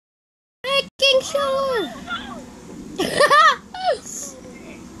making sure.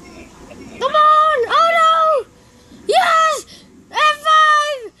 Come on! Oh no! Yes!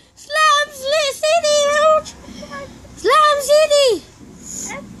 F5! Slam City! Slam City!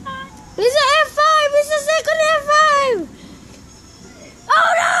 It's a F5! It's a second F5!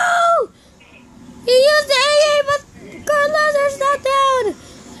 Oh no! He used the AA, but Carl Lazar's not down.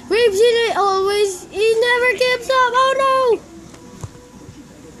 Rave City always, he never gives up. Oh no!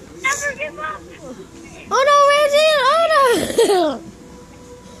 Never give up. Oh no, Rave City! Oh no!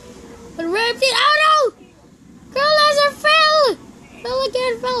 But Rave City, oh no! Carl Lazar fell! Fell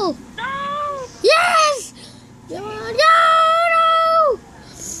again, fell. No! Yes! No! No!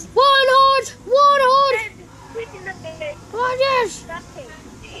 One heart! One heart! Come on, yes!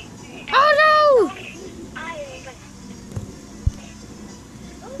 Oh no!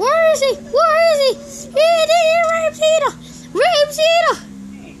 Where is he? Where is he? Eating Ramsita! Ramsita!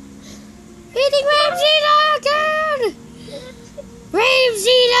 Eating Ramsita again!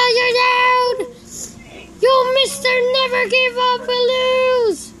 Ramsita, you're down! You Mr. Never Give Up and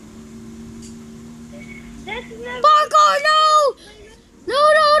Lose! Parkour, no! No,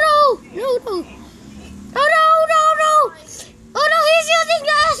 no, no! No, no! Oh no, no, no! Oh no, he's using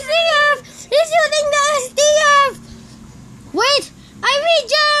the SDF! He's using the SDF! Wait! I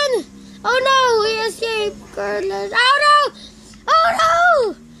regen! Oh no, he escaped. Carlos. Oh no! Oh no!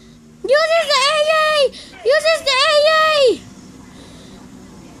 Uses the AA! Uses the AA!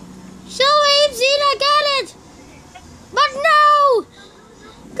 Show Abe Zeta got it! But no!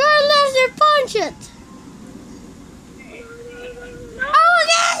 Carlos, punch it! Oh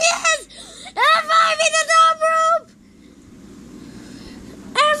yes, yes! F5 in the top rope!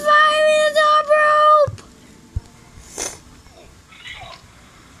 F5 in the top rope!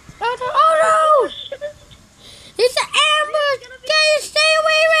 Oh no! Oh no! It's an ambush! Can you stay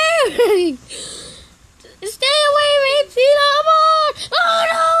away, Ray? Stay away, Ray! Come on! Oh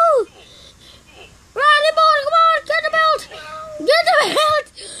no! Run the ball! Come on! Get the belt! Get the belt!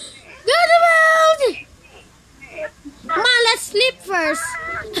 Get the belt! Come on, let's sleep first.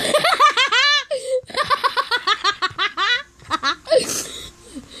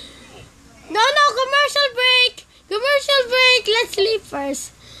 No, commercial break. Commercial break. Let's sleep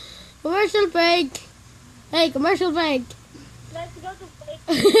first. Commercial break. Hey, commercial break. Let's go to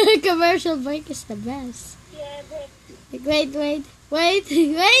break. Commercial break is the best. Yeah, break. Wait.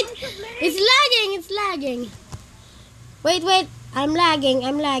 It's lagging. It's lagging. Wait. I'm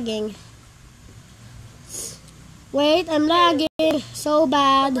lagging. Wait, I'm lagging so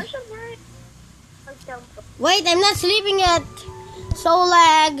bad. Commercial break. Wait, I'm not sleeping yet. So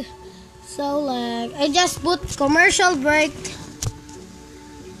lag. I just put commercial break.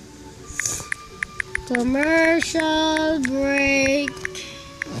 Commercial break.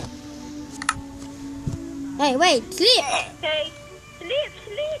 Hey, wait, sleep. Okay. Sleep.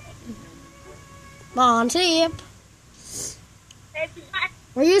 Come on, sleep. Everybody.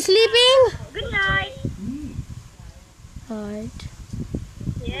 Are you sleeping? Good night. Alright.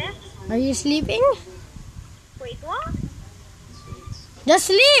 Yes. Are you sleeping? Wait, what? Just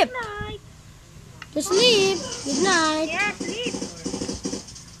sleep. Good night. Just sleep. Good night. Yeah, sleep.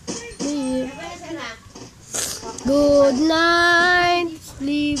 Sleep. Good night.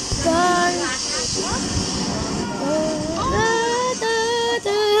 Sleep, guys. Oh no!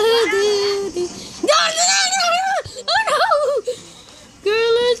 Girl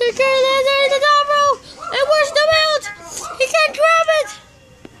laser in the top row. And where's the belt? He can't grab it.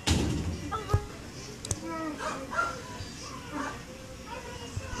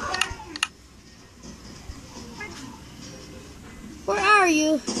 Where are you?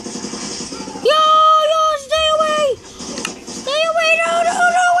 Yo, stay away! Stay away! No,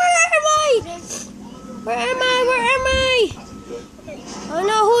 where am I? Oh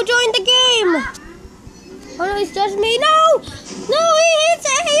no, who joined the game? Oh no, it's just me. No, he hits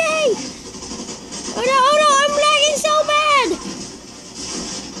AA! Oh no, I'm lagging so bad!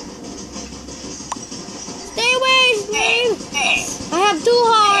 Stay away, Steve! I have 2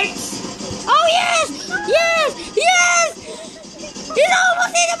 hearts! Oh yes! He's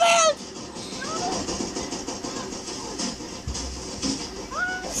almost in the belt!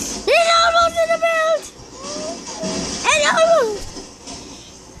 He's almost in the belt! And almost!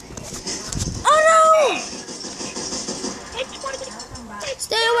 Oh no!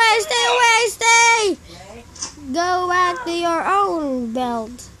 Stay away! Go back to your own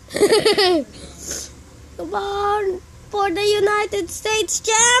belt. Come on! For the United States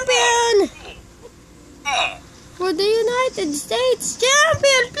champion! For the United States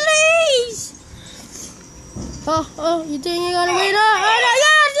champion, please! Oh, you think you're gonna win? Oh, no,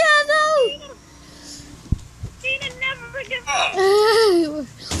 yes, no!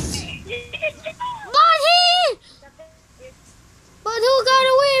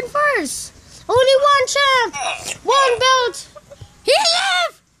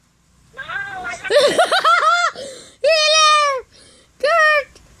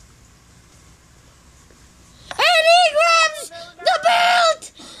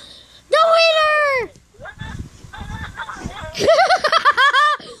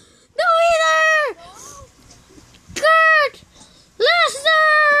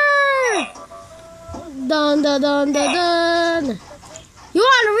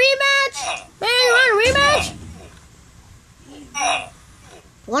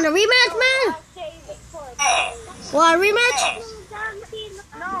 Want a rematch, man? I'll save it for Want a rematch?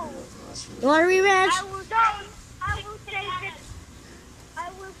 No. You want a rematch? I will save it. I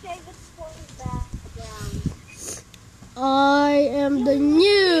will save it for the background. I am the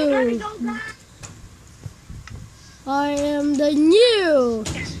new. I am the new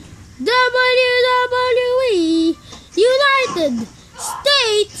WWE United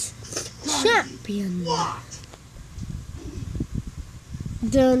States Champion.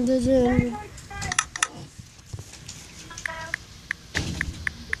 Dun dun dun.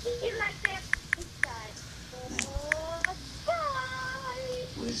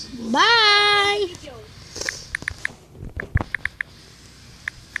 Bye.